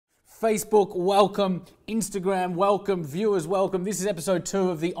Facebook, welcome. Instagram, welcome. Viewers, welcome. This is episode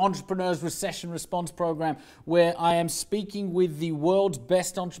 2 of the Entrepreneurs Recession Response Program, where I am speaking with the world's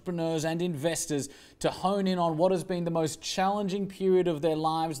best entrepreneurs and investors to hone in on what has been the most challenging period of their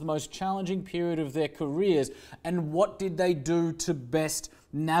lives, the most challenging period of their careers, and what did they do to best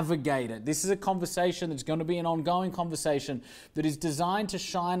navigate it. This is a conversation that's going to be an ongoing conversation that is designed to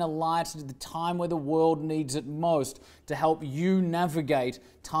shine a light at the time where the world needs it most, to help you navigate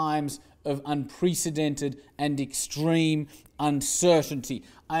times of unprecedented and extreme uncertainty.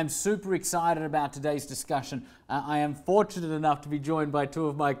 I am super excited about today's discussion. I am fortunate enough to be joined by two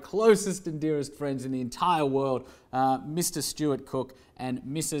of my closest and dearest friends in the entire world, Mr. Stuart Cook and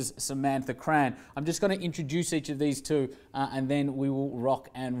Mrs. Samantha Cook. I'm just going to introduce each of these two and then we will rock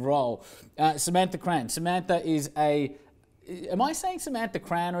and roll. Samantha Cook. Samantha is a... Am I saying Samantha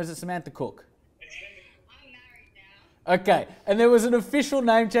Cook or is it Samantha Cook? Okay, and there was an official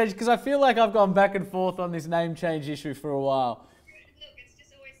name change because I feel like I've gone back and forth on this name change issue for a while. Look, it's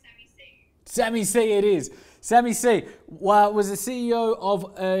just always Sammy C. Sammy C it is. Sammy C was the CEO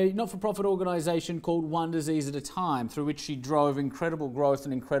of a not-for-profit organisation called One Disease at a Time, through which she drove incredible growth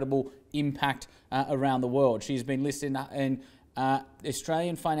and incredible impact around the world. She's been listed in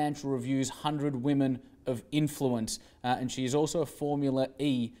Australian Financial Review's 100 Women of Influence, and she is also a Formula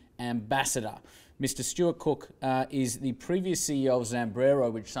E ambassador. Mr. Stuart Cook is the previous CEO of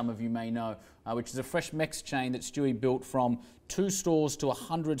Zambrero, which some of you may know, which is a fresh Mex chain that Stewie built from 2 stores to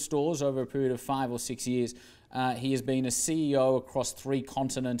 100 stores over a period of 5 or 6 years. He has been a CEO across 3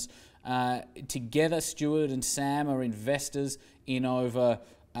 continents. Together, Stuart and Sam are investors in over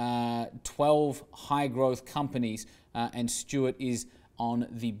 12 high-growth companies, and Stuart is on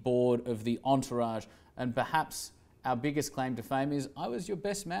the board of the Entourage. And perhaps our biggest claim to fame is, I was your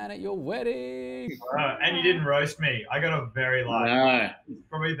best man at your wedding. And you didn't roast me. I got a very light. No.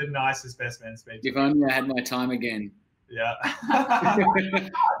 Probably the nicest best man speech. If only I had my time again. Yeah.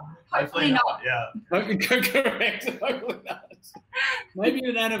 Hopefully not. Yeah. Correct. Hopefully not. Maybe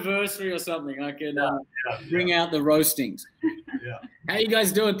an anniversary or something. I can bring out the roastings. Yeah. How you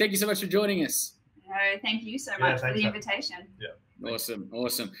guys doing? Thank you so much for joining us. No, thank you so much for the invitation. Yeah. Awesome.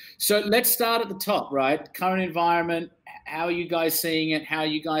 Awesome. So let's start at the top, right? Current environment. How are you guys seeing it? How are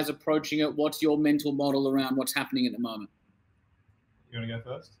you guys approaching it? What's your mental model around what's happening at the moment? You want to go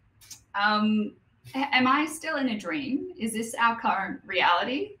first? Am I still in a dream? Is this our current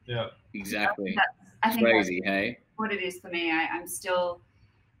reality? Yeah. Exactly. I think crazy, hey? What it is for me. I'm still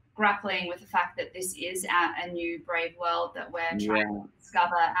grappling with the fact that this is a new brave world that we're trying to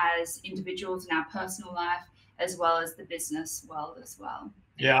discover as individuals in our personal life, as well as the business world as well.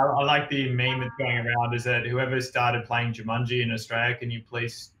 Yeah, I like the meme that's going around is that whoever started playing Jumanji in Australia, can you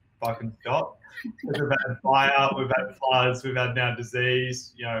please fucking stop? We've had fire, we've had floods, we've had now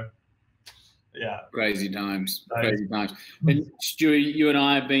disease, you know. Yeah. Crazy times. Crazy times. And Stuart, you and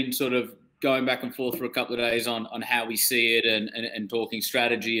I have been sort of going back and forth for a couple of days on how we see it and talking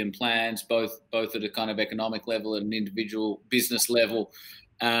strategy and plans, both at a kind of economic level and an individual business level.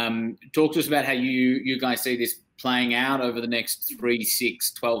 Talk to us about how you guys see this playing out over the next 3,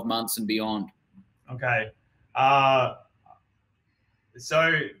 6, 12 months and beyond. Okay.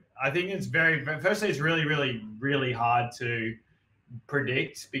 So I think it's firstly, it's really, really, really hard to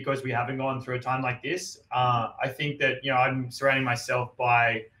predict because we haven't gone through a time like this. I think that, you know, I'm surrounding myself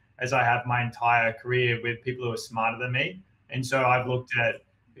by, as I have my entire career, with people who are smarter than me. And so I've looked at,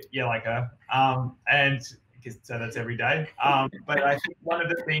 like her, so that's every day. But I think one of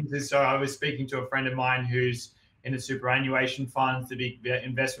the things is, so I was speaking to a friend of mine who's in the superannuation funds, the big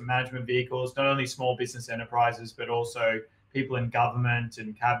investment management vehicles, not only small business enterprises, but also people in government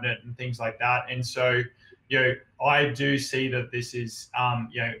and cabinet and things like that. And so, you know, I do see that this is,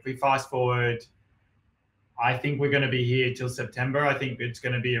 if we fast forward, I think we're going to be here till September. I think it's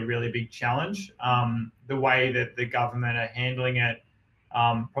going to be a really big challenge. The way that the government are handling it,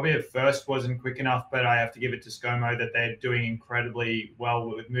 probably at first wasn't quick enough, but I have to give it to ScoMo that they're doing incredibly well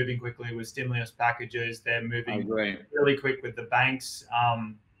with moving quickly with stimulus packages. They're moving really quick with the banks.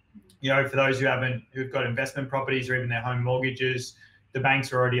 For those who've got investment properties or even their home mortgages, the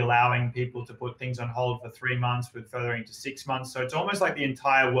banks are already allowing people to put things on hold for 3 months with furthering to 6 months. So it's almost like the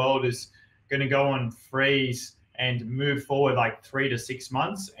entire world is going to go on freeze and move forward like 3 to 6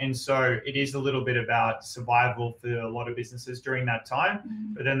 months. And so it is a little bit about survival for a lot of businesses during that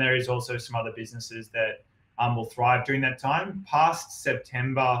time. But then there is also some other businesses that will thrive during that time. Past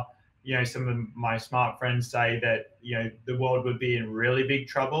September, some of my smart friends say that, the world would be in really big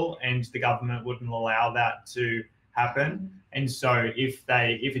trouble and the government wouldn't allow that to happen. And so if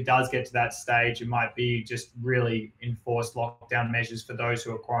it does get to that stage, it might be just really enforced lockdown measures for those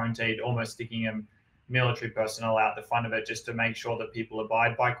who are quarantined, almost sticking military personnel out the front of it just to make sure that people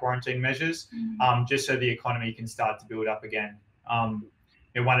abide by quarantine measures, just so the economy can start to build up again.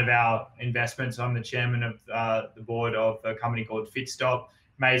 One of our investments, I'm the chairman of the board of a company called Fitstop,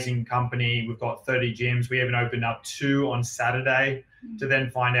 amazing company. We've got 30 gyms. We even opened up 2 on Saturday to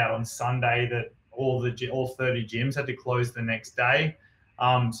then find out on Sunday that all 30 gyms had to close the next day.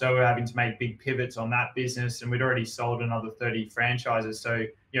 So we're having to make big pivots on that business, and we'd already sold another 30 franchises. So,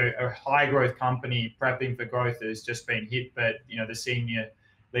 a high growth company prepping for growth has just been hit, but, the senior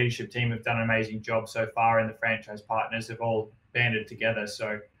leadership team have done an amazing job so far, and the franchise partners have all banded together.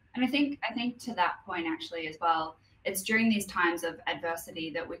 So, and I think to that point actually as well, it's during these times of adversity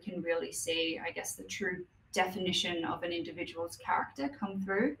that we can really see, I guess, the true definition of an individual's character come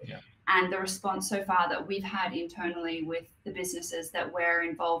through. Yeah. And the response so far that we've had internally with the businesses that we're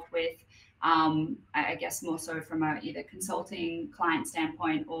involved with, I guess more so from a either consulting client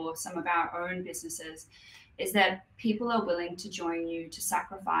standpoint or some of our own businesses, is that people are willing to join you, to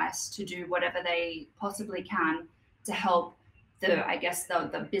sacrifice, to do whatever they possibly can to help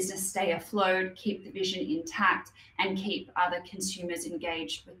the business stay afloat, keep the vision intact, and keep other consumers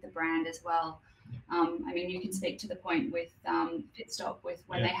engaged with the brand as well. You can speak to the point with Fitstop with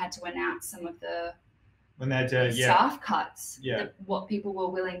when they had to announce some of the staff cuts, what people were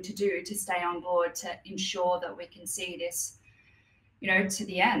willing to do to stay on board to ensure that we can see this, to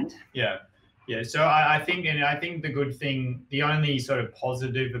the end. Yeah. So I think the good thing, the only sort of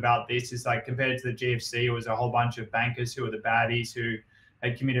positive about this is, like, compared to the GFC, it was a whole bunch of bankers who were the baddies who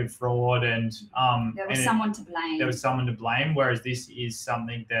had committed fraud, and there was someone to blame. There was someone to blame, whereas this is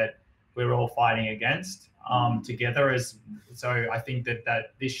something that we're all fighting against together. So I think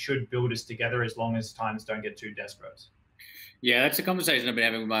that this should build us together as long as times don't get too desperate. Yeah, that's a conversation I've been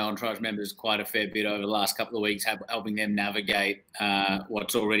having with my Entourage members quite a fair bit over the last couple of weeks, helping them navigate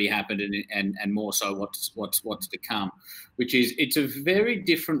what's already happened and more so what's to come, which is, it's a very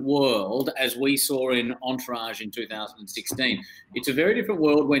different world as we saw in Entourage in 2016. It's a very different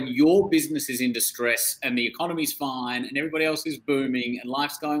world when your business is in distress and the economy's fine and everybody else is booming and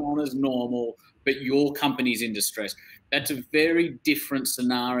life's going on as normal, but your company's in distress. That's a very different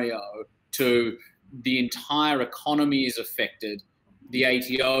scenario to the entire economy is affected, the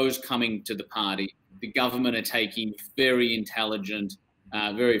ATO's coming to the party, the government are taking very intelligent,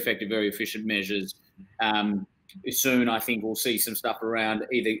 very effective, very efficient measures. Soon, I think we'll see some stuff around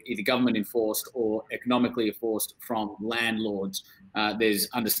either government enforced or economically enforced from landlords. There's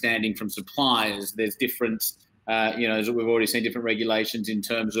understanding from suppliers. There's different, as we've already seen, different regulations in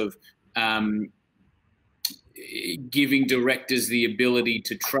terms of giving directors the ability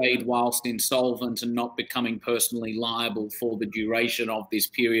to trade whilst insolvent and not becoming personally liable for the duration of this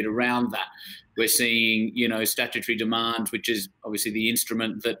period around that. We're seeing, statutory demands, which is obviously the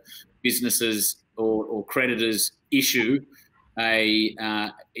instrument that businesses or creditors issue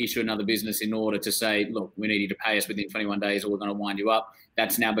another business in order to say, look, we need you to pay us within 21 days or we're going to wind you up.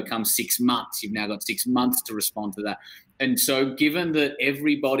 That's now become 6 months. You've now got 6 months to respond to that. And so given that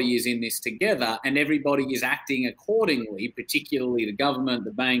everybody is in this together and everybody is acting accordingly, particularly the government,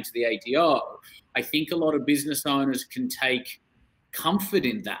 the banks, the ATO, I think a lot of business owners can take comfort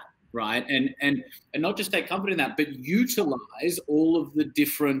in that, right? And not just take comfort in that, but utilize all of the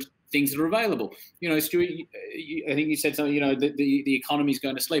different things that are available. Stuart, I think you said something, the economy is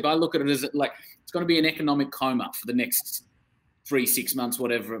going to sleep. I look at it as like it's going to be an economic coma for the next 3-6 months,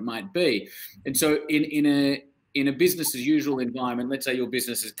 whatever it might be. And so in a business as usual environment, let's say your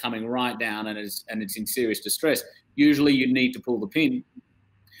business is coming right down and it's in serious distress, usually you need to pull the pin.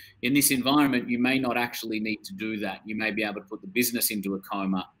 In this environment, you may not actually need to do that. You may be able to put the business into a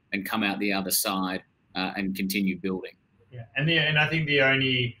coma and come out the other side and continue building. Yeah, and I think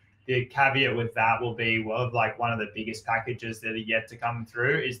the caveat with that will be, like one of the biggest packages that are yet to come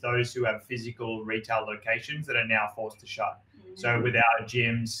through is those who have physical retail locations that are now forced to shut. So with our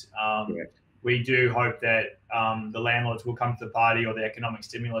gyms, we do hope that the landlords will come to the party, or the economic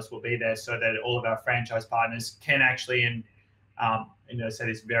stimulus will be there, so that all of our franchise partners can actually, say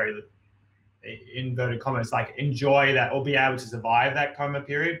this very inverted commas, like enjoy that or be able to survive that coma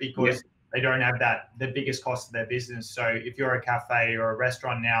period, because they don't have the biggest cost of their business. So if you're a cafe or a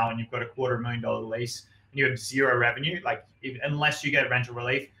restaurant now and you've got a $250,000 lease and you have zero revenue, unless you get rental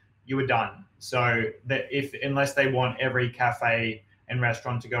relief, you are done. So that unless they want every cafe and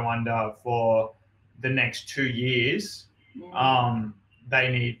restaurant to go under for the next 2 years,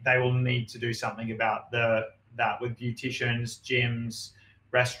 they will need to do something about that with beauticians, gyms,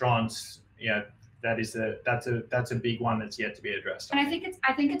 restaurants, that's a big one that's yet to be addressed. And I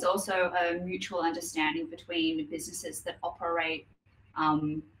think it's also a mutual understanding between businesses that operate,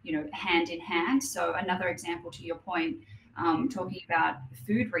 hand in hand. So another example to your point, talking about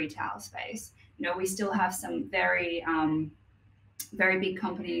food retail space, we still have some very big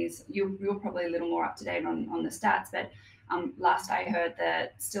companies. You're probably a little more up to date on the stats, but last I heard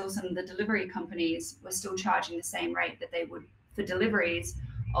that still some of the delivery companies were still charging the same rate that they would for deliveries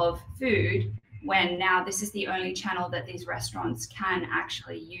of food, when now this is the only channel that these restaurants can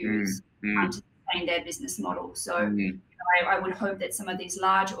actually use to sustain their business model. So I would hope that some of these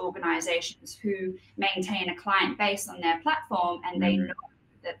large organizations who maintain a client base on their platform and they know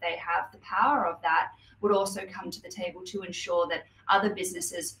that they have the power of that would also come to the table to ensure that other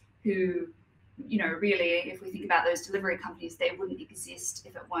businesses who, really, if we think about those delivery companies, they wouldn't exist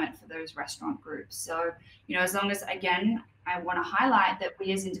if it weren't for those restaurant groups. So, as long as, again, I want to highlight that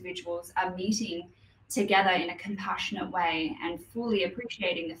we as individuals are meeting together in a compassionate way and fully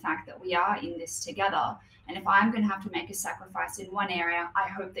appreciating the fact that we are in this together. And if I'm going to have to make a sacrifice in one area, I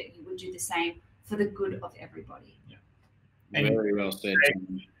hope that you would do the same for the good of everybody. Yeah. Very well said.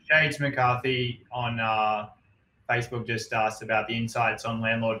 Shades McCarthy on Facebook just asked about the insights on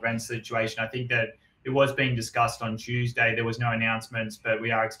landlord rent situation. I think that it was being discussed on Tuesday. There was no announcements, but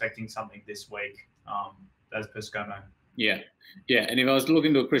we are expecting something this week. As per ScoMo. Yeah. And if I was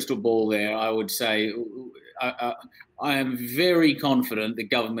looking to a crystal ball there, I would say I am very confident the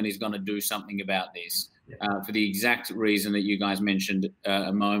government is going to do something about this for the exact reason that you guys mentioned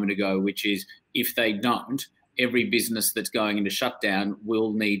a moment ago, which is if they don't, every business that's going into shutdown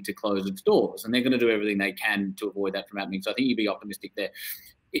will need to close its doors, and they're going to do everything they can to avoid that from happening. So I think you'd be optimistic there.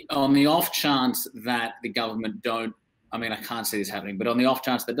 On the off chance that the government don't, I can't see this happening, but on the off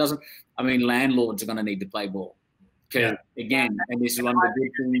chance that doesn't, landlords are going to need to play ball. Again, and this is one of the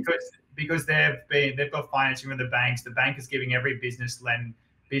good things. Because they've got financing with the banks. The bank is giving every business loan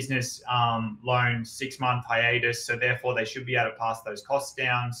 6-month hiatus, so therefore they should be able to pass those costs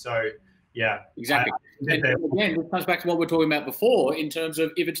down. So yeah, exactly. And again, it comes back to what we're talking about before in terms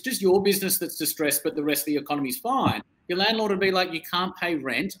of if it's just your business that's distressed, but the rest of the economy's fine, your landlord would be like, you can't pay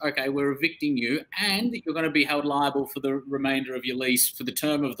rent. Okay, we're evicting you, and you're going to be held liable for the remainder of your lease, for the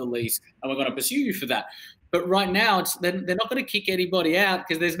term of the lease, and we're going to pursue you for that. But right now, they're not going to kick anybody out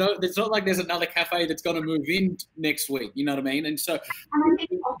because it's not like there's another cafe that's going to move in next week. You know what I mean? And so, and I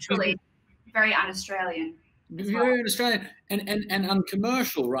think culturally, very un-Australian. Very un-Australian and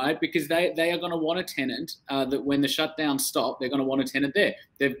uncommercial, right? Because they are going to want a tenant that when the shutdown stop, they're going to want a tenant there.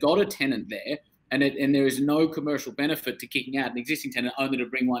 They've got a tenant there, and there is no commercial benefit to kicking out an existing tenant, only to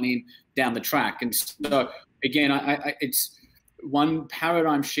bring one in down the track. And so, again, it's one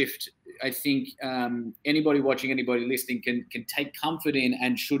paradigm shift. I think anybody watching, anybody listening can take comfort in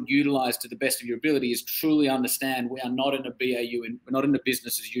and should utilize to the best of your ability is truly understand we are not in a BAU and we're not in a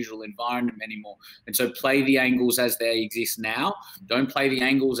business as usual environment anymore. And so play the angles as they exist now. Don't play the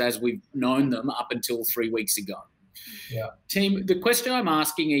angles as we've known them up until 3 weeks ago. Yeah. Team, the question I'm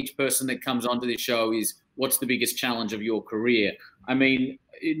asking each person that comes onto this show is, what's the biggest challenge of your career?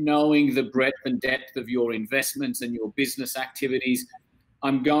 Knowing the breadth and depth of your investments and your business activities,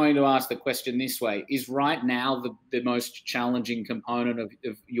 I'm going to ask the question this way. Is right now the most challenging component of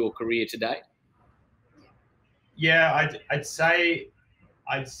your career today? Yeah, I'd say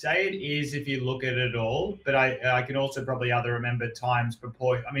it is if you look at it all, but I can also probably remember times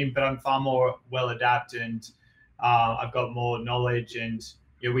before. But I'm far more well adapted and I've got more knowledge, and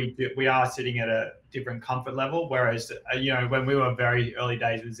we are sitting at a different comfort level. Whereas when we were very early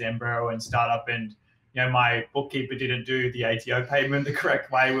days with Zembro and startup, and my bookkeeper didn't do the ATO payment the correct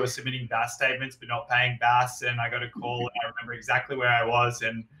way. We were submitting BAS statements, but not paying BAS. And I got a call and I remember exactly where I was,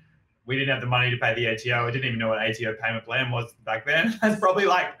 and we didn't have the money to pay the ATO. I didn't even know what ATO payment plan was back then. That's probably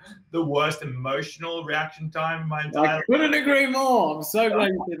like the worst emotional reaction time in my entire life. I couldn't agree more. I'm so glad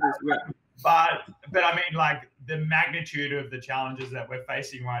you said this. Yeah. But the magnitude of the challenges that we're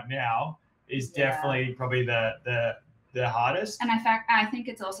facing right now is definitely probably the hardest. And in fact, I think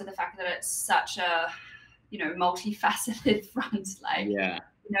it's also the fact that it's such a, multifaceted front.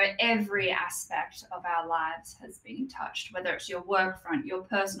 Every aspect of our lives has been touched, whether it's your work front, your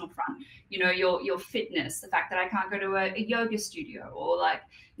personal front, your fitness, the fact that I can't go to a yoga studio, or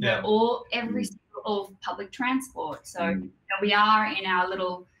or every single public transport. So we are in our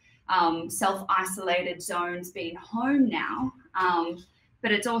little self-isolated zones being home now.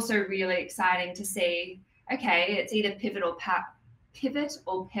 But it's also really exciting to see, okay, it's either pivot or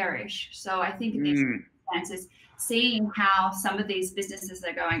perish. So I think in these circumstances, seeing how some of these businesses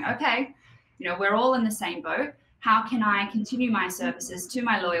are going, okay, we're all in the same boat. how can I continue my services to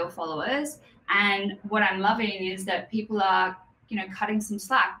my loyal followers? And what I'm loving is that people are, cutting some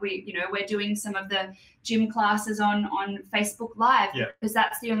slack. We're doing some of the gym classes on Facebook Live because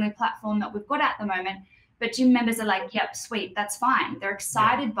that's the only platform that we've got at the moment. But gym members are like, yep, sweet, that's fine. They're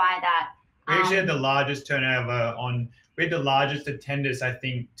excited by that. We actually had the largest turnover we had the largest attendance, I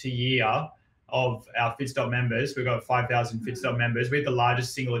think, to year of our Fitstop members. We've got 5,000 Fitstop members. We had the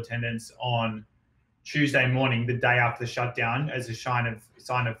largest single attendance on Tuesday morning, the day after the shutdown, as a sign of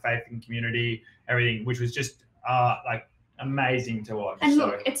faith in community, everything, which was just like amazing to watch. And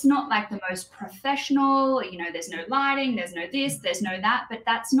look, it's not like the most professional, there's no lighting, there's no this, there's no that, but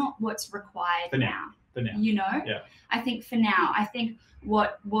that's not what's required for now. I think for now, I think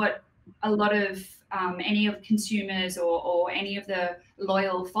what a lot of any of consumers or any of the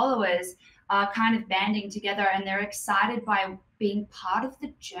loyal followers are kind of banding together, and they're excited by being part of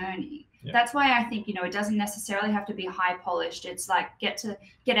the journey. That's why I think, it doesn't necessarily have to be high polished. It's like get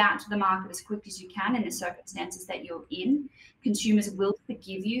out to the market as quick as you can in the circumstances that you're in. Consumers will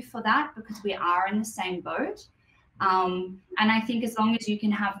forgive you for that because we are in the same boat. And I think as long as you can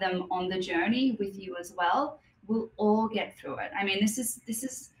have them on the journey with you as well, we'll all get through it. I mean, this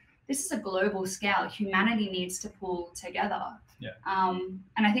is a global scale. Humanity needs to pull together. And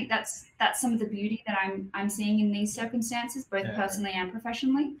I think that's some of the beauty that I'm seeing in these circumstances, both personally and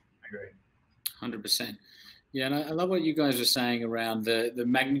professionally. 100%. Yeah, and I love what you guys are saying around the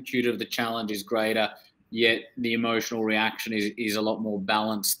magnitude of the challenge is greater, yet the emotional reaction is a lot more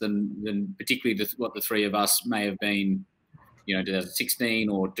balanced than particularly what the three of us may have been, 2016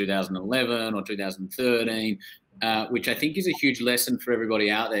 or 2011 or 2013, which I think is a huge lesson for everybody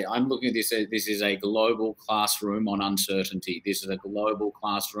out there. I'm looking at this as this is a global classroom on uncertainty. This is a global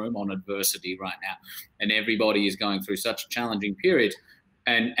classroom on adversity right now, and everybody is going through such a challenging period.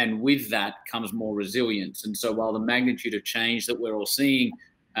 And with that comes more resilience. And so while the magnitude of change that we're all seeing,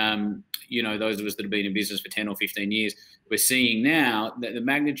 those of us that have been in business for 10 or 15 years, we're seeing now that the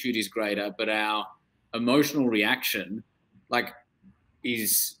magnitude is greater, but our emotional reaction, we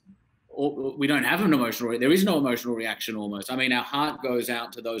don't have an emotional, there is no emotional reaction almost. I mean, our heart goes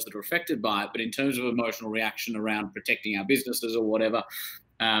out to those that are affected by it, but in terms of emotional reaction around protecting our businesses or whatever,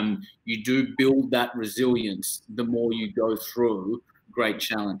 you do build that resilience the more you go through great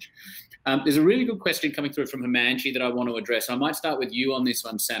challenge. There's a really good question coming through from Himanshi that I want to address. I might start with you on this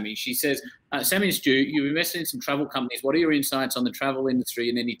one, Sammy. She says, Sammy and Stu, you invested in some travel companies. What are your insights on the travel industry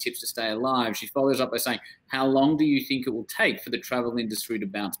and any tips to stay alive? She follows up by saying, how long do you think it will take for the travel industry to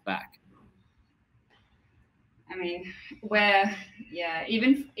bounce back? I mean,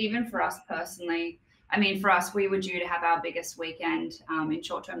 even for us personally, for us, we were due to have our biggest weekend in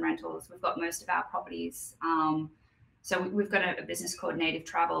short-term rentals. We've got most of our properties. So we've got a business called Native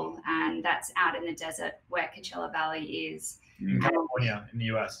Travel, and that's out in the desert where Coachella Valley is. In California, in the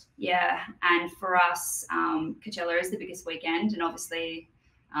US. Yeah, and for us, Coachella is the biggest weekend, and obviously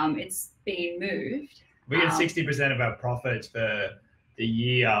it's been moved. We get 60% of our profits for the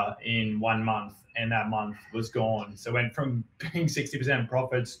year in 1 month, and that month was gone. So it went from being 60%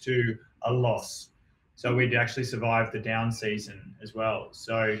 profits to a loss. So we'd actually survived the down season as well.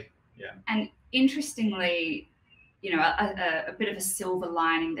 So, yeah. And interestingly, a bit of a silver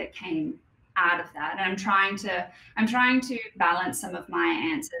lining that came out of that. And I'm trying to balance some of my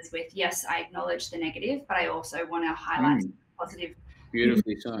answers with, yes, I acknowledge the negative, but I also want to highlight some positive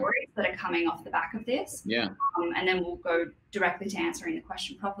stories that are coming off the back of this. Yeah. And then we'll go directly to answering the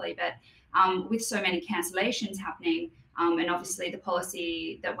question properly. But with so many cancellations happening, and obviously the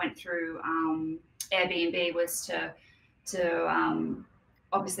policy that went through Airbnb was to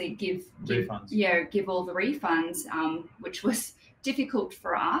obviously give all the refunds, which was difficult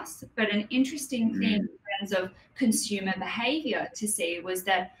for us. But an interesting thing in terms of consumer behavior to see was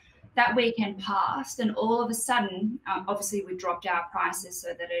that weekend passed, and all of a sudden, obviously we dropped our prices so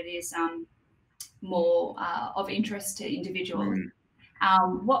that it is more of interest to individuals.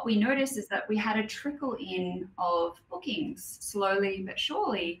 What we noticed is that we had a trickle in of bookings slowly but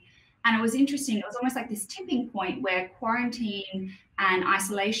surely. And it was interesting. It was almost like this tipping point where quarantine and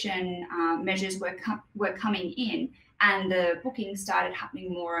isolation measures were coming in, and the bookings started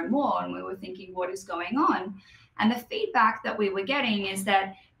happening more and more. And we were thinking, what is going on? And the feedback that we were getting is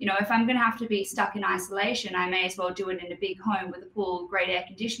that, if I'm going to have to be stuck in isolation, I may as well do it in a big home with a pool, great air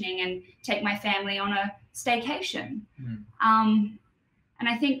conditioning, and take my family on a staycation. And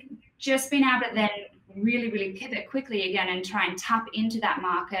I think just being able to then really, really pivot quickly again and try and tap into that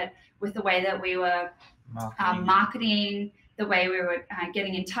market with the way that we were marketing, the way we were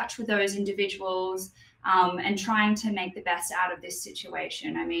getting in touch with those individuals, and trying to make the best out of this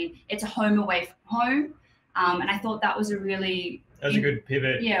situation. I mean, it's a home away from home. And I thought that was a good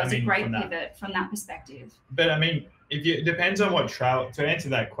pivot. Yeah, it was a great pivot from that perspective. But I mean, it depends on what travel. To answer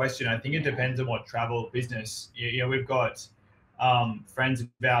that question, I think it depends on what travel business. We've got friends of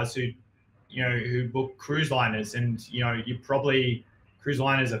ours who book cruise liners, and you probably cruise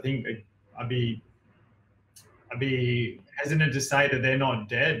liners. I think I'd be hesitant to say that they're not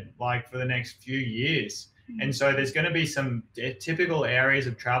dead like for the next few years. And so there's going to be some typical areas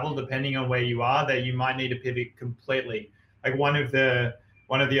of travel, depending on where you are, that you might need to pivot completely. Like one of the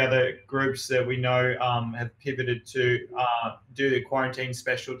other groups that we know have pivoted to do the quarantine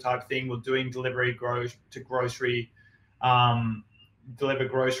special type thing. We're doing deliver groceries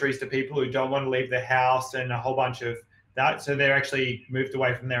to people who don't want to leave their house, and a whole bunch of that. So they're actually moved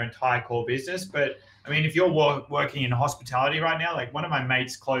away from their entire core business. But I mean, if you're working in hospitality right now, like one of my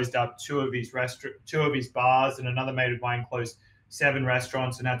mates closed up two of his bars, and another mate of mine closed 7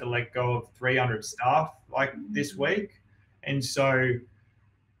 restaurants and had to let go of 300 staff like this week. And so,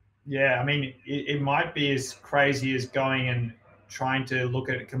 yeah, I mean, it might be as crazy as going and trying to look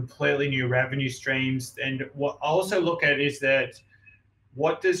at completely new revenue streams. And what I also look at is that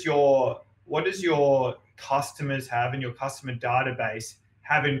what does your customers have and your customer database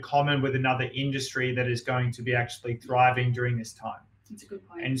have in common with another industry that is going to be actually thriving during this time? That's a good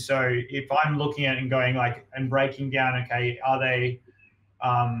point. And so if I'm looking at it and going and breaking down, okay, are they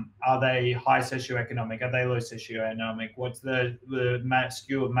high socioeconomic? Are they low socioeconomic? What's the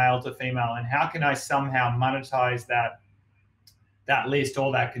skew of male to female? And how can I somehow monetize that list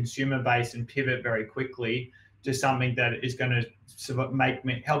or that consumer base and pivot very quickly to something that is going to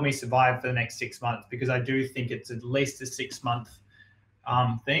help me survive for the next 6 months? Because I do think it's at least a 6-month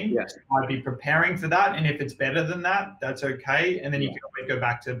thing. Yes. I'd be preparing for that, and if it's better than that, that's okay. And then you can always go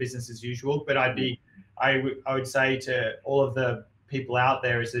back to business as usual. But I would say to all of the people out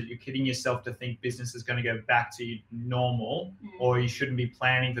there is that you're kidding yourself to think business is going to go back to normal, or you shouldn't be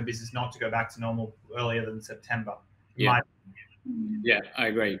planning for business not to go back to normal earlier than September. Yeah, I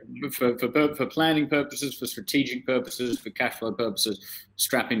agree. For planning purposes, for strategic purposes, for cash flow purposes,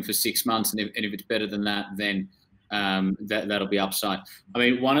 strap in for 6 months, and if it's better than that, then that'll be upside. I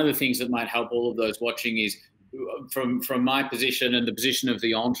mean, one of the things that might help all of those watching is, from my position and the position of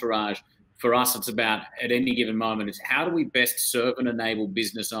the Entourage, for us, it's about, at any given moment, it's how do we best serve and enable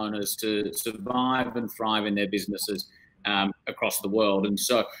business owners to survive and thrive in their businesses across the world. And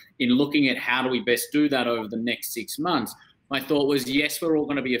so in looking at how do we best do that over the next 6 months, my thought was, yes, we're all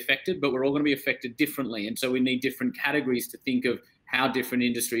going to be affected, but we're all going to be affected differently. And so we need different categories to think of how different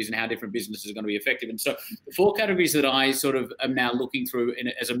industries and how different businesses are going to be affected. And so the 4 categories that I sort of am now looking through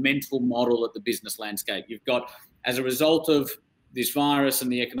as a mental model at the business landscape, you've got, as a result of this virus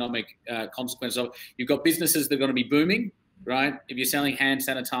and the economic consequences of it, you've got businesses that are going to be booming, right? If you're selling hand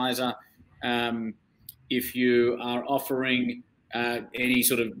sanitizer, if you are offering any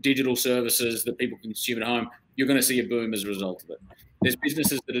sort of digital services that people can consume at home, you're going to see a boom as a result of it. There's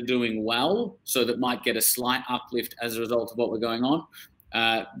businesses that are doing well, so that might get a slight uplift as a result of what we're going on.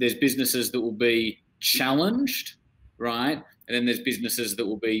 There's businesses that will be challenged, right? And then there's businesses that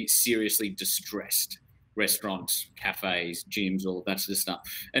will be seriously distressed. Restaurants, cafes, gyms, all of that sort of stuff.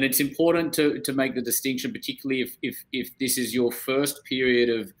 And it's important to make the distinction, particularly if this is your first period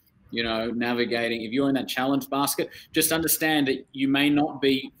of navigating. If you're in that challenge basket, just understand that you may not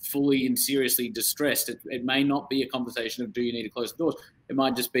be fully and seriously distressed. It may not be a conversation of, do you need to close the doors? It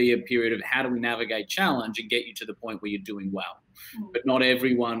might just be a period of, how do we navigate challenge and get you to the point where you're doing well? But not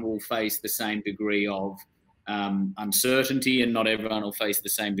everyone will face the same degree of uncertainty, and not everyone will face the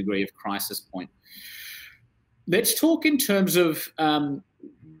same degree of crisis point. Let's talk in terms of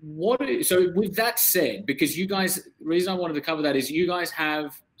so with that said, because you guys, the reason I wanted to cover that is you guys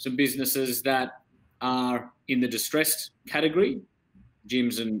have some businesses that are in the distressed category,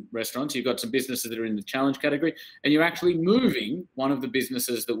 gyms and restaurants. You've got some businesses that are in the challenge category, and you're actually moving one of the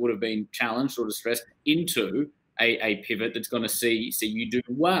businesses that would have been challenged or distressed into a pivot that's going to see you do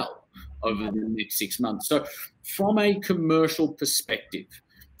well over the next 6 months. So from a commercial perspective,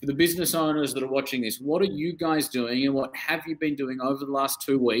 for the business owners that are watching this, what are you guys doing, and what have you been doing over the last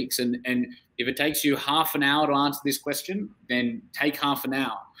 2 weeks? And if it takes you half an hour to answer this question, then take half an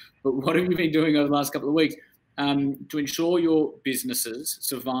hour. But what have you been doing over the last couple of weeks to ensure your businesses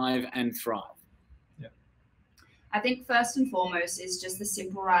survive and thrive? Yeah, I think first and foremost is just the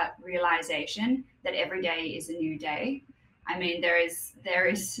simple realization that every day is a new day. I mean, there is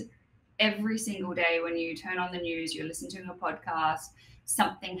every single day when you turn on the news, you listen to a podcast,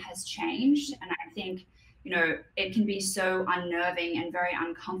 something has changed. And I think, it can be so unnerving and very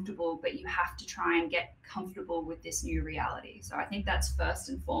uncomfortable, but you have to try and get comfortable with this new reality. So I think that's first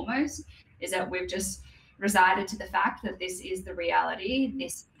and foremost, is that we've just resided to the fact that this is the reality.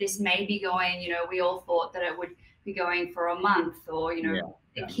 This may be going, we all thought that it would be going for a month, or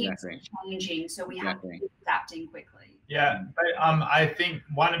it keeps changing, so we have to be adapting quickly. Yeah, but I think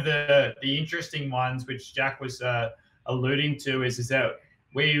one of the interesting ones, which Jack was alluding to, is that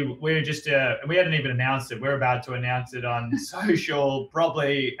we're just we hadn't even announced it. We're about to announce it on social,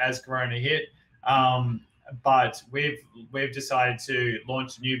 probably as Corona hit. But we've decided to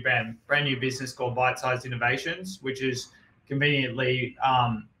launch a new brand new business called Bite-Sized Innovations, which is conveniently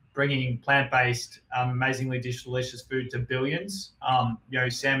bringing plant-based, amazingly delicious food to billions.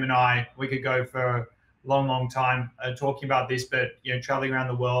 Sam and I, we could go for a long time talking about this, but traveling around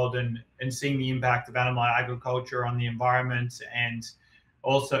the world and seeing the impact of animal agriculture on the environment, and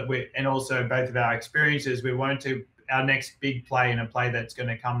also both of our experiences, we wanted to. Our next big play, and a play that's going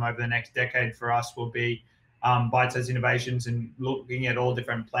to come over the next decade for us, will be Bite-Sized Innovations, and looking at all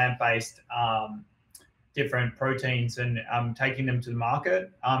different plant-based different proteins and taking them to the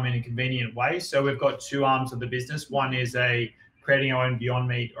market in a convenient way. So we've got two arms of the business. One is creating our own Beyond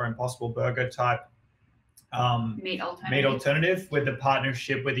Meat or Impossible Burger type meat alternative with the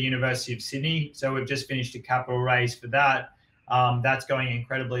partnership with the University of Sydney. So we've just finished a capital raise for that. That's going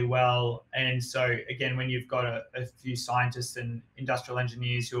incredibly well. And so again, when you've got a few scientists and industrial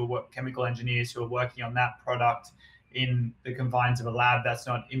engineers chemical engineers who are working on that product in the confines of a lab, that's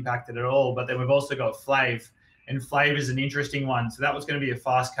not impacted at all. But then we've also got Flav, and Flav is an interesting one. So that was going to be a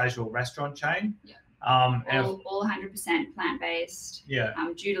fast casual restaurant chain. Yeah. All 100% plant-based. Yeah.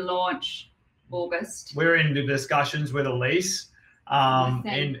 Due to launch August. We're in the discussions with a lease. In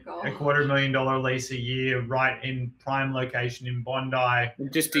a $250,000 lease a year, right in prime location in Bondi.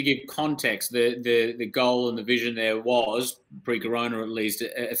 Just to give context, the goal and the vision there was, pre-corona at least,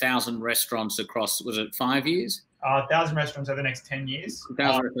 1,000 restaurants across, was it 5 years? 1,000 restaurants over the next 10 years.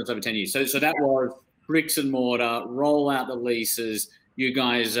 1,000 restaurants over 10 years. So that was bricks and mortar, roll out the leases. You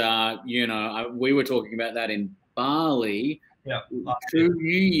guys, we were talking about that in Bali. Yeah, 2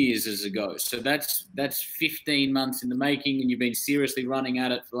 New Year's ago. So that's 15 months in the making, and you've been seriously running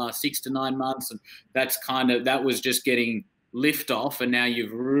at it for the last 6 to 9 months, and that was just getting lift off, and now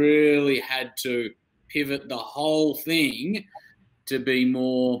you've really had to pivot the whole thing to be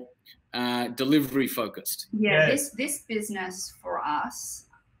more delivery focused. Yeah, this business for us,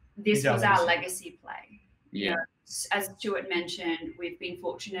 this was our legacy play. Yeah. As Stuart mentioned, we've been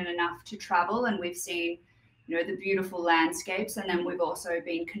fortunate enough to travel, and we've seen the beautiful landscapes. And then we've also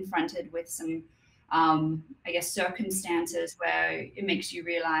been confronted with some, circumstances where it makes you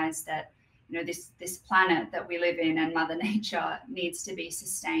realize that, this planet that we live in and Mother Nature needs to be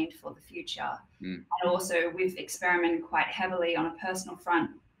sustained for the future. And also we've experimented quite heavily on a personal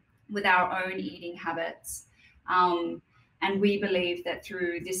front with our own eating habits. And we believe that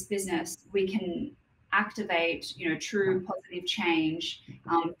through this business, we can activate, true positive change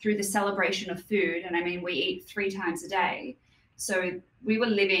through the celebration of food. And I mean, we eat 3 times a day. So we were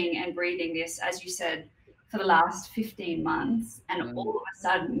living and breathing this, as you said, for the last 15 months. And all of a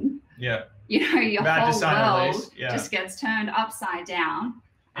sudden, your whole world just gets turned upside down.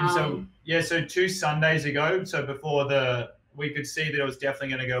 And so 2 Sundays ago, so before we could see that it was definitely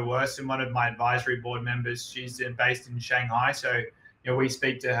going to go worse. And one of my advisory board members, she's based in Shanghai. So we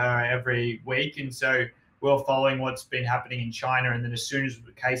speak to her every week, and so we're following what's been happening in China. And then as soon as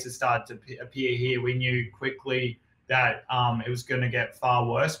the cases started to appear here, we knew quickly that it was going to get far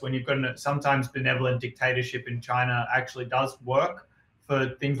worse. When you've got sometimes benevolent dictatorship in China actually does work for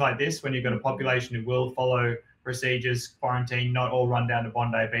things like this, when you've got a population who will follow procedures, quarantine, not all run down to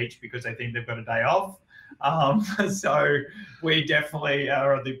Bondi Beach because they think they've got a day off. So we definitely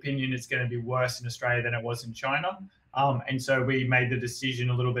are of the opinion it's going to be worse in Australia than it was in China. And so we made the decision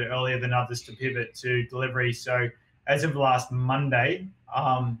a little bit earlier than others to pivot to delivery. So as of last Monday,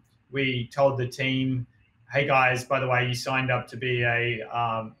 we told the team, hey guys, by the way, you signed up to be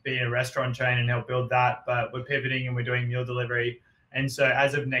a restaurant chain and help build that, but we're pivoting and we're doing meal delivery. And so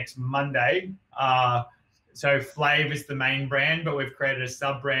as of next Monday, so Flav is the main brand, but we've created a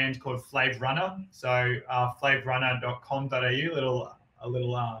sub brand called Flav Runner. So flavrunner.com.au, a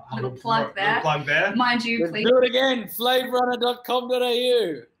little plug there. Mind you, please do it again.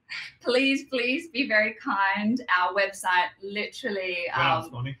 flavrunner.com.au. Please be very kind. Our website literally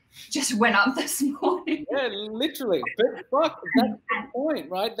just went up this morning. Yeah, literally. But fuck, that's the point,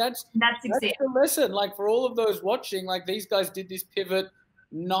 right? That's exactly the lesson. Like for all of those watching, like these guys did this pivot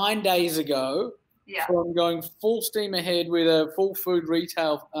 9 days ago. Yeah. From going full steam ahead with a full food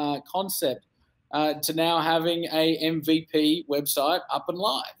retail concept to now having a MVP website up and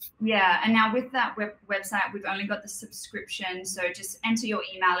live. Yeah, and now with that website, we've only got the subscription. So just enter your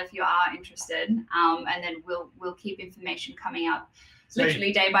email if you are interested, and then we'll keep information coming up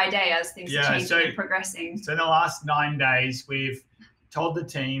literally day by day as things are changing and progressing. So in the last 9 days, we've told the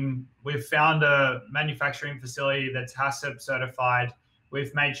team we've found a manufacturing facility that's HACCP certified.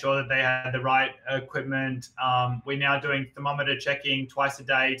 We've made sure that they had the right equipment. We're now doing thermometer checking twice a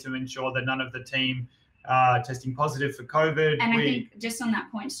day to ensure that none of the team are testing positive for COVID. And I think just on that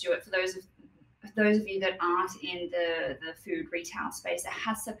point, Stuart, for those of you that aren't in the food retail space, a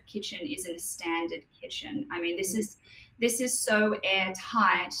HACCP kitchen isn't a standard kitchen. I mean, this is so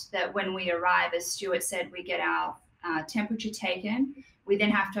airtight that when we arrive, as Stuart said, we get our temperature taken. We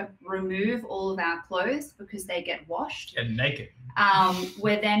then have to remove all of our clothes because they get washed. And naked.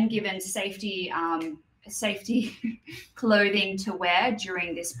 We're then given safety clothing to wear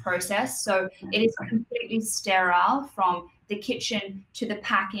during this process. So it is completely sterile from the kitchen to the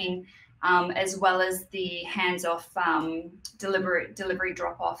packing, as well as the hands-off delivery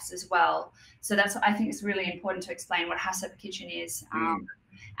drop-offs as well. So that's what I think is really important to explain what HACCP kitchen is.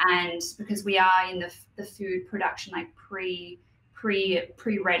 And because we are in the food production, like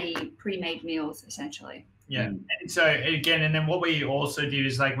pre-ready, pre-made meals, essentially. Yeah. And so again, and then what we also did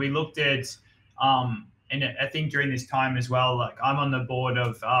is like we looked at, and I think during this time as well, like I'm on the board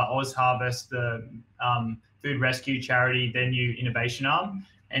of Oz Harvest, the food rescue charity, their new innovation arm.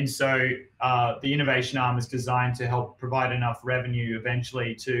 And so the innovation arm is designed to help provide enough revenue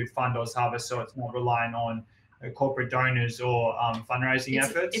eventually to fund Oz Harvest, so it's not reliant on corporate donors or fundraising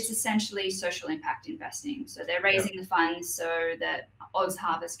efforts. It's essentially social impact investing. So they're raising the funds so that Oz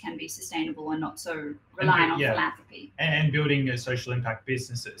Harvest can be sustainable and not so reliant on philanthropy. And building social impact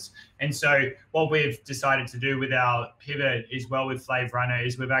businesses. And so what we've decided to do with our pivot is with Flave Runner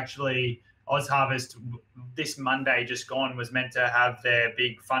is we've actually, Oz Harvest this Monday just gone was meant to have their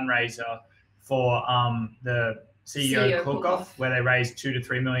big fundraiser for the CEO Cook-Off, where they raise $2 to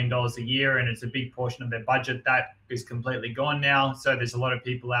 $3 million a year, and it's a big portion of their budget that is completely gone now. So there's a lot of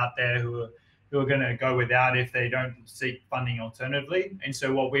people out there who are going to go without if they don't seek funding alternatively. And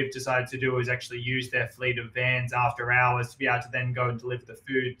so what we've decided to do is actually use their fleet of vans after hours to be able to then go and deliver the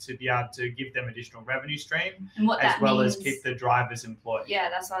food, to be able to give them additional revenue stream, and what as well means, as keep the drivers employed. Yeah,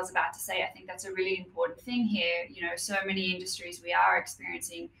 that's what I was about to say. I think that's a really important thing here. You know, so many industries we are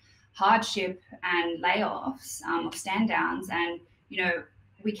experiencing hardship and layoffs of stand downs, and you know,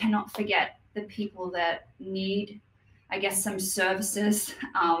 we cannot forget the people that need, I guess, some services,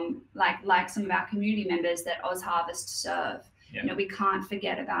 like some of our community members that Oz Harvest serve. You know, we can't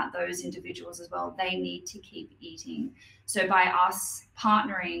forget about those individuals as well. They need to keep eating. So by us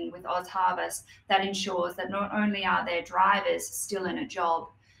partnering with Oz Harvest, that ensures that not only are their drivers still in a job,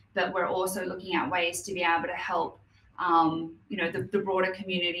 but we're also looking at ways to be able to help you know, the broader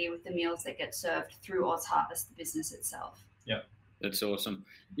community with the meals that get served through Oz Harvest, the business itself. Yeah, that's awesome.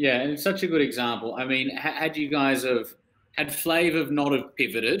 Yeah, and it's such a good example. I mean, had you guys had Flave not have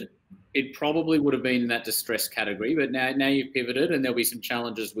pivoted, it probably would have been in that distressed category. But now you've pivoted, and there'll be some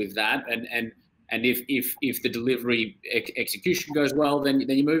challenges with that. And if the delivery execution goes well, then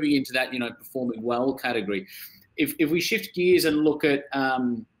you're moving into that, you know, performing well category. If we shift gears and look at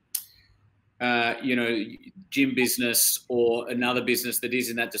you know, gym business or another business that is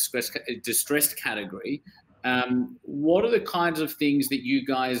in that distressed category, what are the kinds of things that you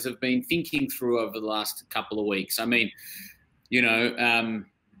guys have been thinking through over the last couple of weeks? I mean, you know,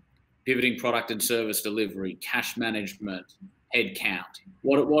 pivoting product and service delivery, cash management, headcount.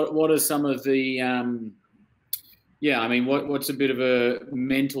 What are some of the I mean, what's a bit of a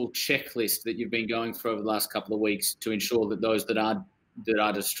mental checklist that you've been going through over the last couple of weeks to ensure that those that are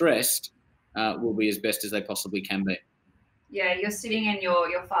distressed will be as best as they possibly can be? Yeah, you're sitting and you're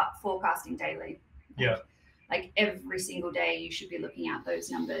forecasting daily. Yeah. Like every single day you should be looking at those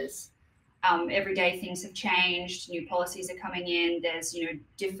numbers. Every day things have changed, new policies are coming in, there's, you know,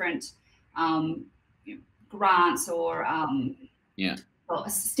 different grants or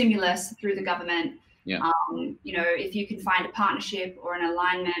stimulus through the government. Yeah. You know, if you can find a partnership or an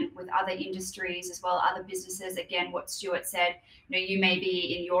alignment with other industries as well, other businesses, again, what Stuart said, you know, you may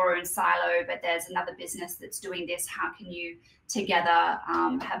be in your own silo, but there's another business that's doing this. How can you together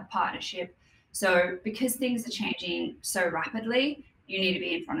have a partnership? So because things are changing so rapidly, you need to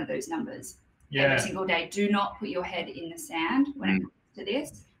be in front of those numbers every single day. Do not put your head in the sand when it comes to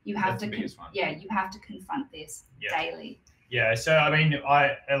this. You have you have to confront this daily. Yeah, so I mean,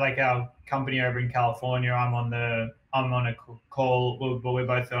 I like our company over in California. I'm on a call. We're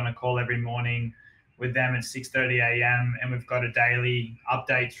both on a call every morning with them at 6:30 a.m. and we've got a daily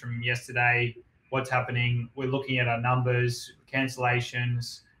updates from yesterday what's happening. We're looking at our numbers,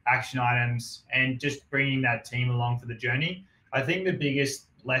 cancellations, action items, and just bringing that team along for the journey. I think the biggest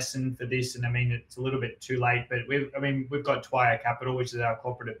lesson for this, and I mean, it's a little bit too late, but we've got Twire Capital, which is our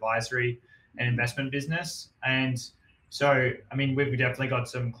corporate advisory and investment business. And so, I mean, we've definitely got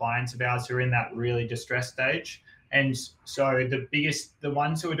some clients of ours who are in that really distressed stage. And so the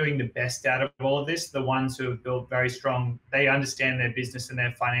ones who are doing the best out of all of this, the ones who have built very strong, they understand their business and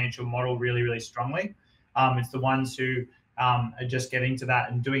their financial model really, really strongly. It's the ones who are just getting to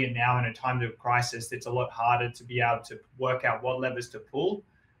that and doing it now in a time of crisis. It's a lot harder to be able to work out what levers to pull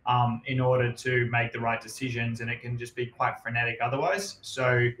in order to make the right decisions. And it can just be quite frenetic otherwise.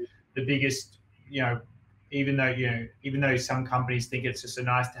 So the biggest, even though some companies think it's just so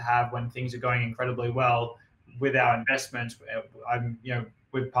nice to have when things are going incredibly well, with our investments,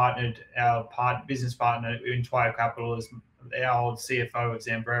 we've partnered, our business partner in Twire Capital is our old CFO of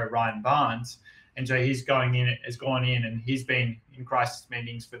Zambrero, Ryan Barnes. And so has gone in and he's been in crisis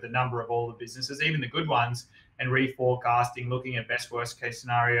meetings with a number of all the businesses, even the good ones, and reforecasting, looking at best worst case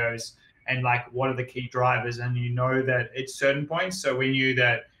scenarios and like what are the key drivers. And that at certain points, so we knew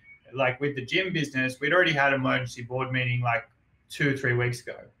that like with the gym business, we'd already had an emergency board meeting like 2 or 3 weeks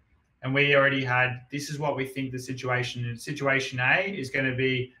ago. And we already had, this is what we think the situation is. Situation A is going to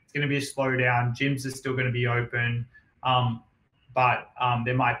be, it's going to be a slowdown. Gyms are still going to be open, but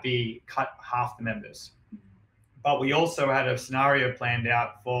there might be cut half the members. But we also had a scenario planned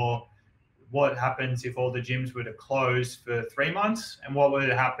out for what happens if all the gyms were to close for 3 months and what would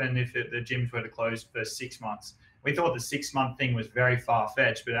happen if the gyms were to close for 6 months. We thought the 6-month thing was very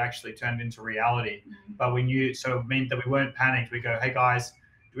far-fetched, but it actually turned into reality. But we knew, so it meant that we weren't panicked. We go, hey guys,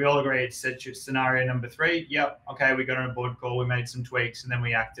 do we all agree it's scenario number 3? Yep. Okay, we got on a board call, we made some tweaks, and then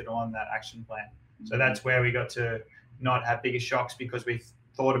we acted on that action plan. So that's where we got to not have bigger shocks because we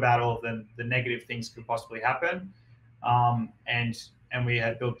thought about all of the negative things could possibly happen, and we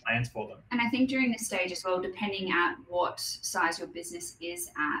had built plans for them. And I think during this stage as well, depending at what size your business is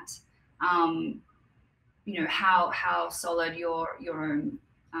at, how solid your own,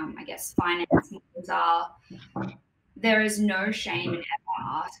 I guess, finance models are. There is no shame in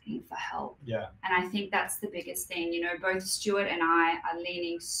ever asking for help. Yeah. And I think that's the biggest thing. Both Stuart and I are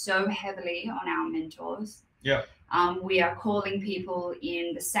leaning so heavily on our mentors. Yeah. We are calling people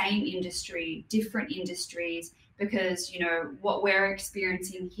in the same industry, different industries, because, what we're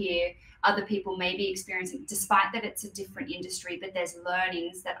experiencing here, other people may be experiencing, despite that it's a different industry, but there's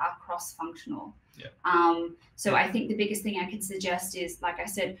learnings that are cross-functional. Yeah. So I think the biggest thing I could suggest is, like I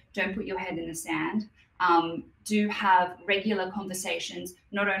said, don't put your head in the sand. Do have regular conversations,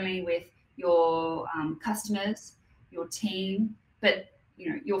 not only with your customers, your team, but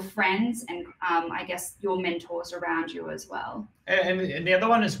your friends and I guess your mentors around you as well. And the other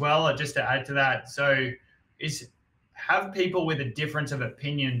one as well, just to add to that, so is have people with a difference of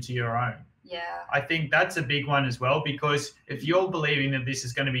opinion to your own. Yeah. I think that's a big one as well, because if you're believing that this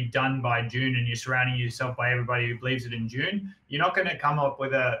is going to be done by June and you're surrounding yourself by everybody who believes it in June, you're not going to come up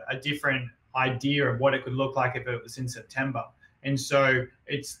with a different idea of what it could look like if it was in September. And so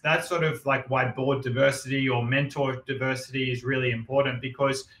that's sort of like why board diversity or mentor diversity is really important,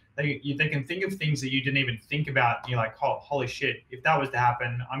 because they can think of things that you didn't even think about. And you're like, oh, holy shit, if that was to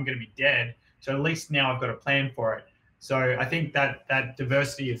happen, I'm going to be dead. So at least now I've got a plan for it. So I think that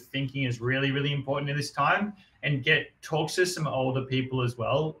diversity of thinking is really, really important in this time, and talk to some older people as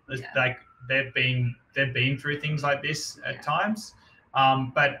well. Yeah. Like they've been through things like this at times.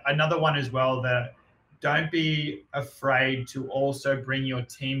 But another one as well, that don't be afraid to also bring your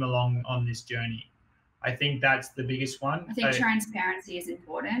team along on this journey. I think that's the biggest one. I think transparency is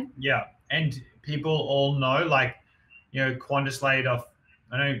important. Yeah. And people all know, like, Qantas laid off,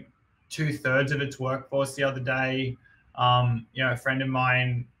 I know 2/3 of its workforce the other day. A friend of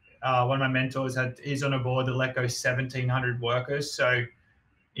mine, one of my mentors, he's on a board that let go 1,700 workers. So,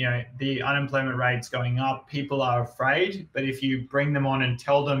 the unemployment rate's going up. People are afraid, but if you bring them on and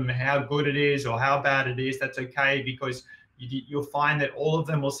tell them how good it is or how bad it is, that's okay, because you'll find that all of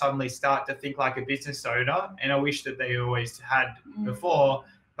them will suddenly start to think like a business owner. And I wish that they always had before,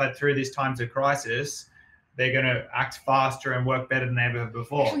 but through these times of crisis, they're going to act faster and work better than ever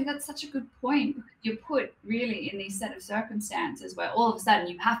before. Actually, that's such a good point. You're put really in these set of circumstances where all of a sudden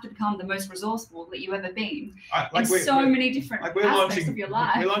you have to become the most resourcel that you've ever been in so many different aspects of your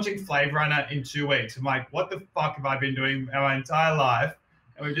life. We're launching Flave Runner in 2 weeks. I'm like, what the fuck have I been doing my entire life?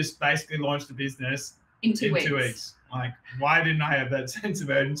 And we've just basically launched the business in 2 weeks. Like, why didn't I have that sense of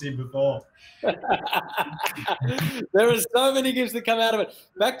urgency before? There are so many gifts that come out of it.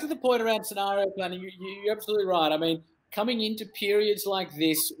 Back to the point around scenario planning, you're absolutely right. I mean, coming into periods like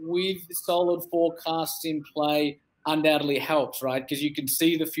this with solid forecasts in play undoubtedly helps, right? Because you can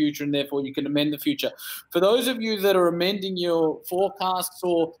see the future and therefore you can amend the future. For those of you that are amending your forecasts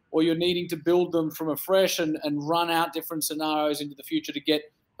or you're needing to build them from afresh and run out different scenarios into the future to get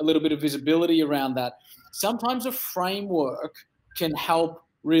a little bit of visibility around that, sometimes a framework can help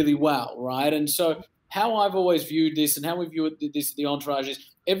really well, right? And so how I've always viewed this and how we view this at the Entourage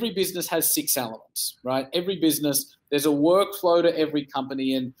is every business has 6 elements, right? Every business, there's a workflow to every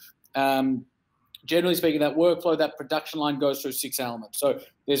company, and generally speaking, that workflow, that production line goes through 6 elements. So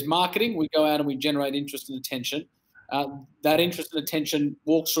there's marketing. We go out and we generate interest and attention. That interest and attention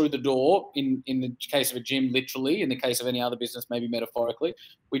walks through the door, in the case of a gym, literally. In the case of any other business, maybe metaphorically.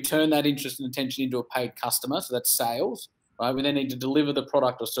 We turn that interest and attention into a paid customer, so that's sales, right? We then need to deliver the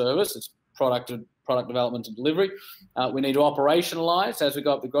product or service. It's product development and delivery. We need to operationalize as we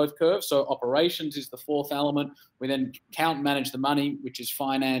go up the growth curve. So operations is the 4th element. We then count and manage the money, which is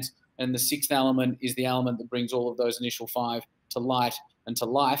finance. And the 6th element is the element that brings all of those initial 5 to light and to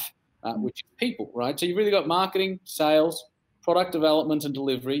life, which is people, right? So you've really got marketing, sales, product development and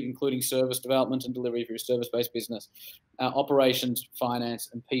delivery, including service development and delivery if you're a service-based business, operations, finance,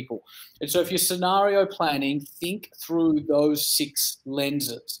 and people. And so if you're scenario planning, think through those 6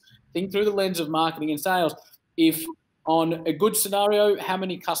 lenses. Think through the lens of marketing and sales. If on a good scenario, how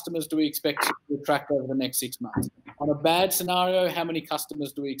many customers do we expect to attract over the next 6 months? On a bad scenario, how many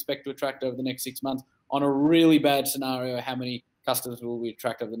customers do we expect to attract over the next 6 months? On a really bad scenario, how many customers will we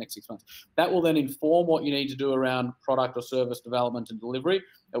attract over the next 6 months? That will then inform what you need to do around product or service development and delivery.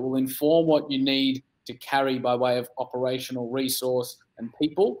 It will inform what you need to carry by way of operational resource and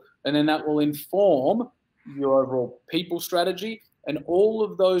people. And then that will inform your overall people strategy. And all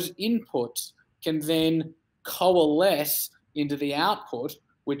of those inputs can then coalesce into the output,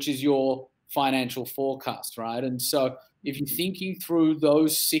 which is your financial forecast, right? And so if you're thinking through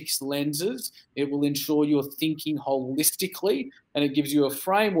those 6 lenses, it will ensure you're thinking holistically, and it gives you a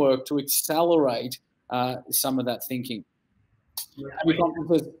framework to accelerate some of that thinking.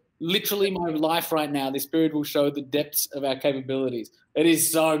 Because literally my life right now, this period will show the depths of our capabilities. It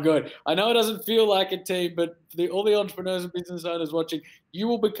is so good. I know it doesn't feel like it, team, but all the entrepreneurs and business owners watching, you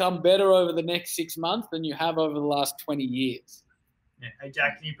will become better over the next 6 months than you have over the last 20 years. Yeah. Hey,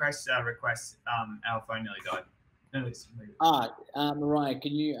 Jack, can you press request? Our phone nearly died. Mariah,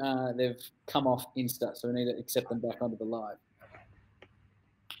 can you, they've come off Insta, so we need to accept them back onto the live.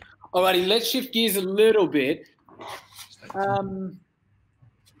 Alrighty, let's shift gears a little bit.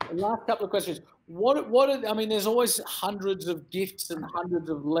 Last couple of questions. I mean, there's always hundreds of gifts and hundreds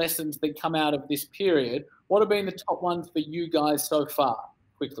of lessons that come out of this period. What have been the top ones for you guys so far,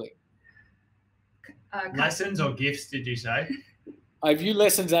 quickly? Lessons or gifts, did you say? I view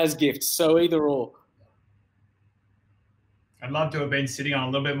lessons as gifts, so either or. I'd love to have been sitting on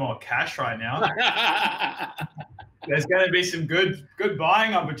a little bit more cash right now. There's going to be some good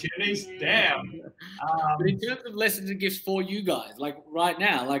buying opportunities. Damn. But in terms of lessons and gifts for you guys, like right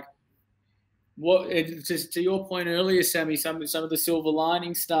now, like what? Just to your point earlier, Sammy, some of the silver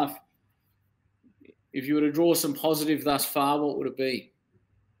lining stuff. If you were to draw some positive thus far, what would it be?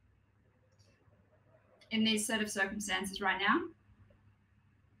 In these sort of circumstances right now,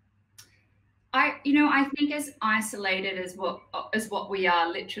 I think as isolated as what we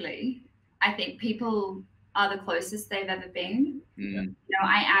are, literally, I think people are the closest they've ever been. You know,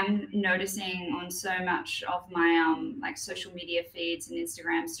 I am noticing on so much of my like social media feeds and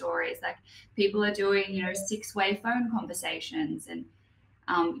Instagram stories, like people are doing, 6-way phone conversations. And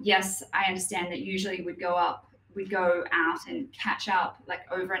yes, I understand that usually we'd go out and catch up like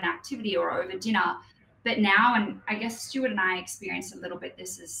over an activity or over dinner. But now, and I guess Stuart and I experienced a little bit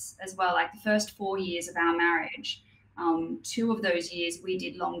this as well, like the first 4 years of our marriage, 2 of those years we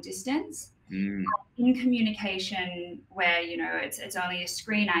did long distance. In communication where, it's only a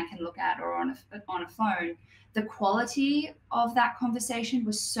screen I can look at or on a phone, the quality of that conversation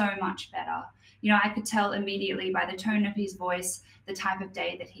was so much better. I could tell immediately by the tone of his voice, the type of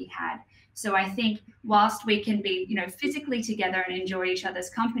day that he had. So I think whilst we can be, physically together and enjoy each other's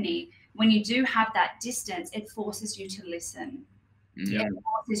company, when you do have that distance, it forces you to listen. It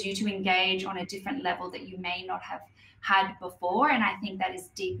forces you to engage on a different level that you may not have had before. And I think that is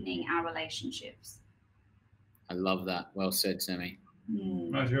deepening our relationships. I love that. Well said, Sammy.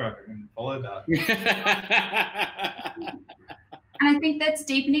 I'm not sure I can follow that. And I think that's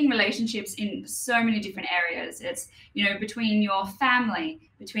deepening relationships in so many different areas. It's, between your family,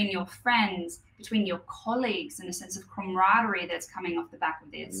 between your friends, between your colleagues, and a sense of camaraderie that's coming off the back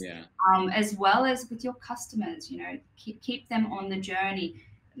of this, as well as with your customers. Keep them on the journey.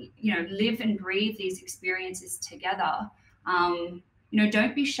 live and breathe these experiences together.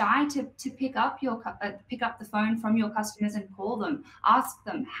 Don't be shy to pick up the phone from your customers and call them. Ask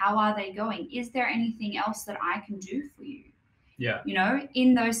them, how are they going? Is there anything else that I can do for you? Yeah.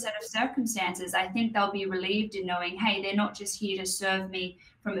 In those set of circumstances, I think they'll be relieved in knowing, hey, they're not just here to serve me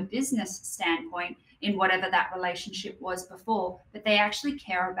from a business standpoint in whatever that relationship was before, but they actually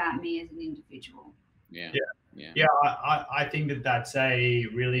care about me as an individual. Yeah. I think that that's a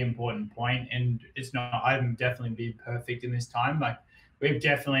really important point, and it's not. I'm definitely being perfect in this time. Like, we've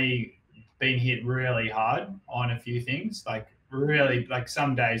definitely been hit really hard on a few things. Like, really, like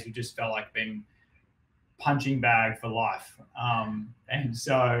some days we just felt like being punching bag for life. And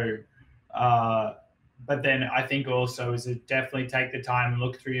so, but then I think also is it definitely take the time and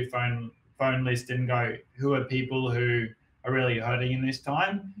look through your phone list and go, who are people who are really hurting in this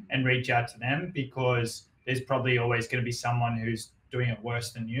time, and reach out to them, because there's probably always going to be someone who's doing it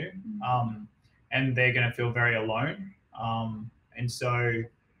worse than you, and they're going to feel very alone. And so,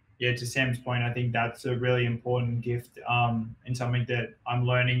 yeah, to Sam's point, I think that's a really important gift, and something that I'm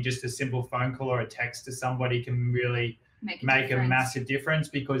learning. Just a simple phone call or a text to somebody can really make a massive difference,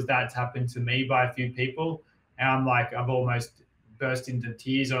 because that's happened to me by a few people. And I'm like, I've almost burst into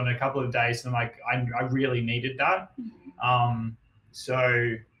tears on a couple of days, and I'm like, I really needed that.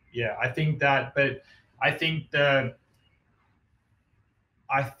 So yeah, I think that, but I think that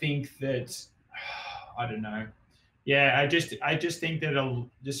I don't know. Yeah, I just think that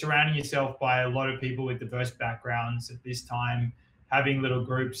just surrounding yourself by a lot of people with diverse backgrounds at this time, having little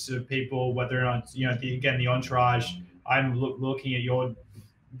groups of people, whether or not, the Entourage. I'm looking at your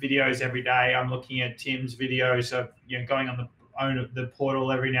videos every day. I'm looking at Tim's videos of, going on the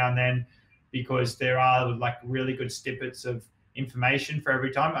portal every now and then, because there are like really good snippets of information for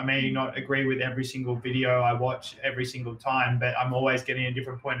every time. I may not agree with every single video I watch every single time, but I'm always getting a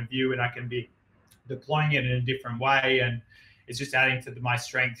different point of view, and I can be deploying it in a different way, and it's just adding to my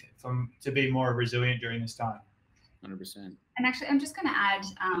strength to be more resilient during this time. 100%. And actually, I'm just going to add,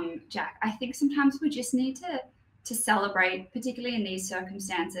 Jack, I think sometimes we just need to celebrate, particularly in these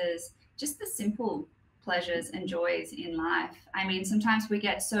circumstances, just the simple pleasures and joys in life. I mean, sometimes we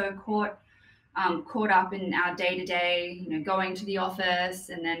get so caught up in our day-to-day, going to the office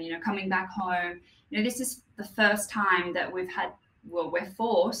and then, coming back home. This is the first time that we're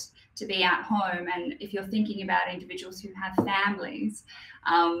forced to be at home. And if you're thinking about individuals who have families,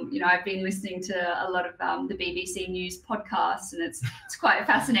 I've been listening to a lot of the BBC News podcasts, and it's quite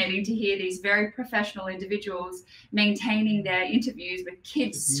fascinating to hear these very professional individuals maintaining their interviews with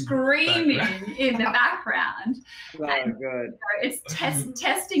kids screaming in the background. And, good. It's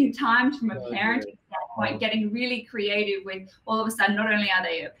testing time from a parenting standpoint, getting really creative with, all of a sudden, not only are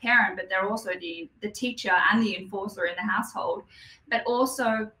they a parent, but they're also the teacher and the enforcer in the household. But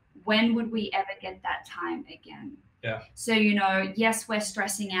also, when would we ever get that time again? Yeah. So, yes, we're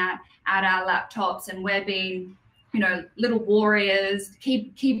stressing out at our laptops, and we're being, little warriors,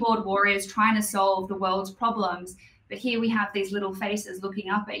 keyboard warriors trying to solve the world's problems. But here we have these little faces looking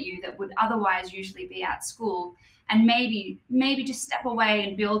up at you that would otherwise usually be at school. And maybe just step away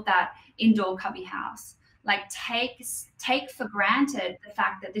and build that indoor cubby house. Like, take for granted the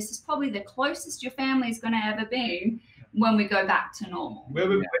fact that this is probably the closest your family's going to ever be when we go back to normal.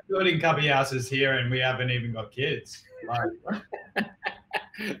 We're building cubby houses here, and we haven't even got kids.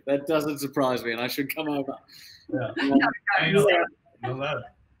 That doesn't surprise me, and I should come over.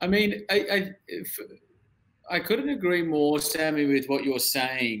 I mean, I couldn't agree more, Sammy, with what you're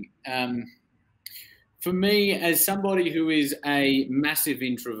saying. For me, as somebody who is a massive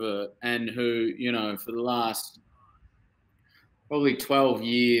introvert, and who, for the last probably 12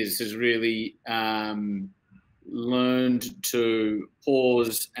 years has really learned to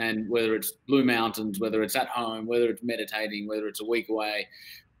pause, and whether it's Blue Mountains, whether it's at home, whether it's meditating, whether it's a week away,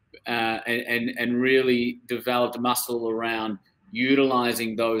 and really developed muscle around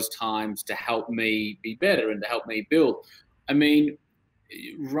utilizing those times to help me be better and to help me build. I mean,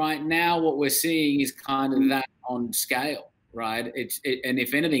 right now what we're seeing is kind of that on scale, right? And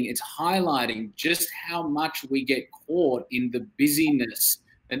if anything, it's highlighting just how much we get caught in the busyness.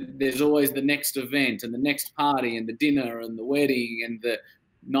 And there's always the next event and the next party and the dinner and the wedding and the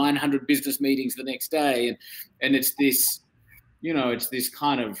 900 business meetings the next day. And it's this, it's this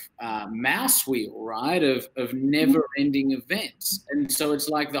kind of mouse wheel, right, of never-ending events. And so it's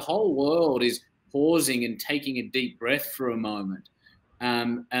like the whole world is pausing and taking a deep breath for a moment.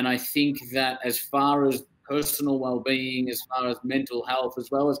 And I think that as far as personal well-being, as far as mental health,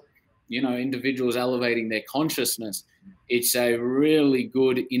 as well as, individuals elevating their consciousness, it's a really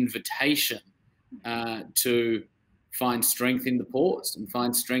good invitation to find strength in the pause and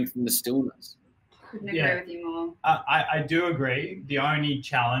find strength in the stillness. Couldn't agree with you more. I do agree. The only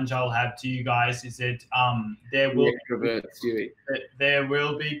challenge I'll have to you guys is that there will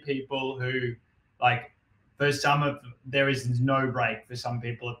be people who, like, for some of there is no break for some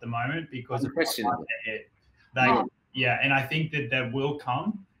people at the moment because of and I think that will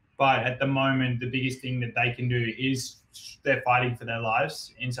come, but at the moment the biggest thing that they can do is they're fighting for their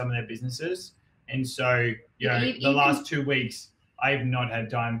lives in some of their businesses, and so the last 2 weeks I have not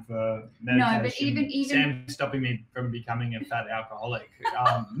had time for meditation. No, but even Sam's stopping me from becoming a fat alcoholic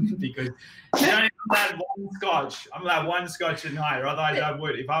because I'm allowed one scotch. I'm allowed one scotch a night. Otherwise, I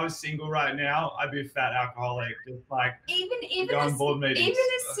would. If I was single right now, I'd be a fat alcoholic. Just like even as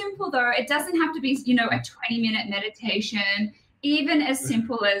simple though, it doesn't have to be a 20-minute meditation. Even as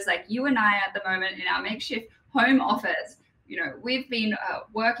simple as like you and I at the moment in our makeshift home office. We've been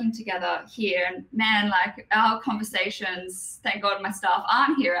working together here, and man, like our conversations, thank God my staff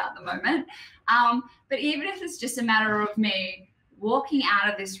aren't here at the moment. But even if it's just a matter of me walking out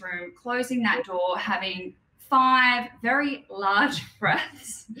of this room, closing that door, having 5 very large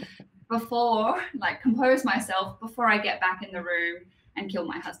breaths before, like compose myself before I get back in the room and kill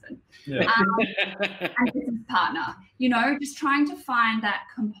my husband and business partner, just trying to find that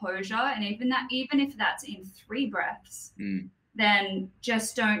composure. And even if that's in 3 breaths, then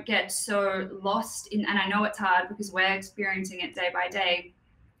just don't get so lost in, and I know it's hard because we're experiencing it day by day,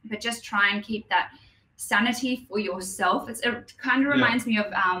 but just try and keep that sanity for yourself. It kind of reminds me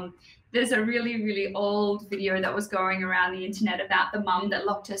of, there's a really, really old video that was going around the internet about the mum that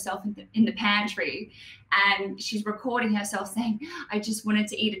locked herself in the pantry, and she's recording herself saying, I just wanted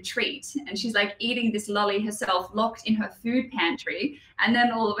to eat a treat. And she's like eating this lolly herself, locked in her food pantry. And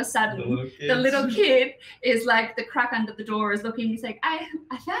then all of a sudden, the little kid is like, the crack under the door is looking, he's like, I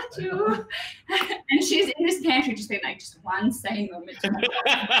found you. And she's in this pantry just being like, just one sane moment.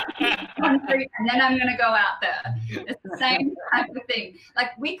 One treat, and then I'm going to go out there. It's the same type of thing.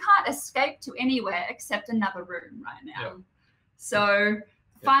 Like, we can't escape to anywhere except another room right now. So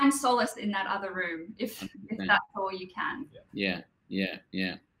find solace in that other room if that's all you can. Yeah.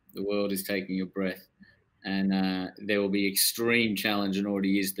 The world is taking your breath, and there will be extreme challenge, and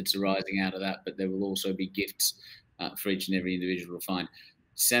already is, that's arising out of that, but there will also be gifts for each and every individual to find.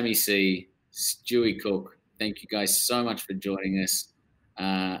 Sammy C, Stewie Cook, thank you guys so much for joining us.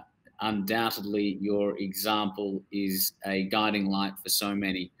 Undoubtedly, your example is a guiding light for so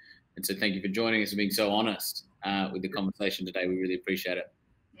many. And so thank you for joining us and being so honest with the conversation today. We really appreciate it.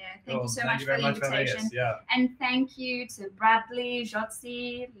 Yeah, thank you so much for the invitation. And thank you to Bradley,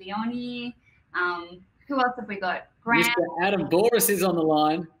 Jotzi, Leonie. Who else have we got? Grant. Mr. Adam Boris is on the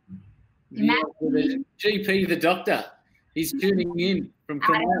line. The GP, the doctor. He's tuning in from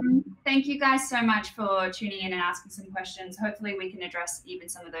Adam. Thank you guys so much for tuning in and asking some questions. Hopefully we can address even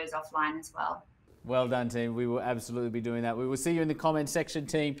some of those offline as well. Well done, team. We will absolutely be doing that. We will see you in the comment section,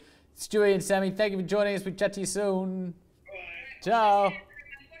 team. Stuart and Sammy, thank you for joining us. We'll chat to you soon. Ciao. Wash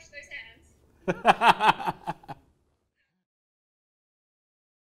those hands.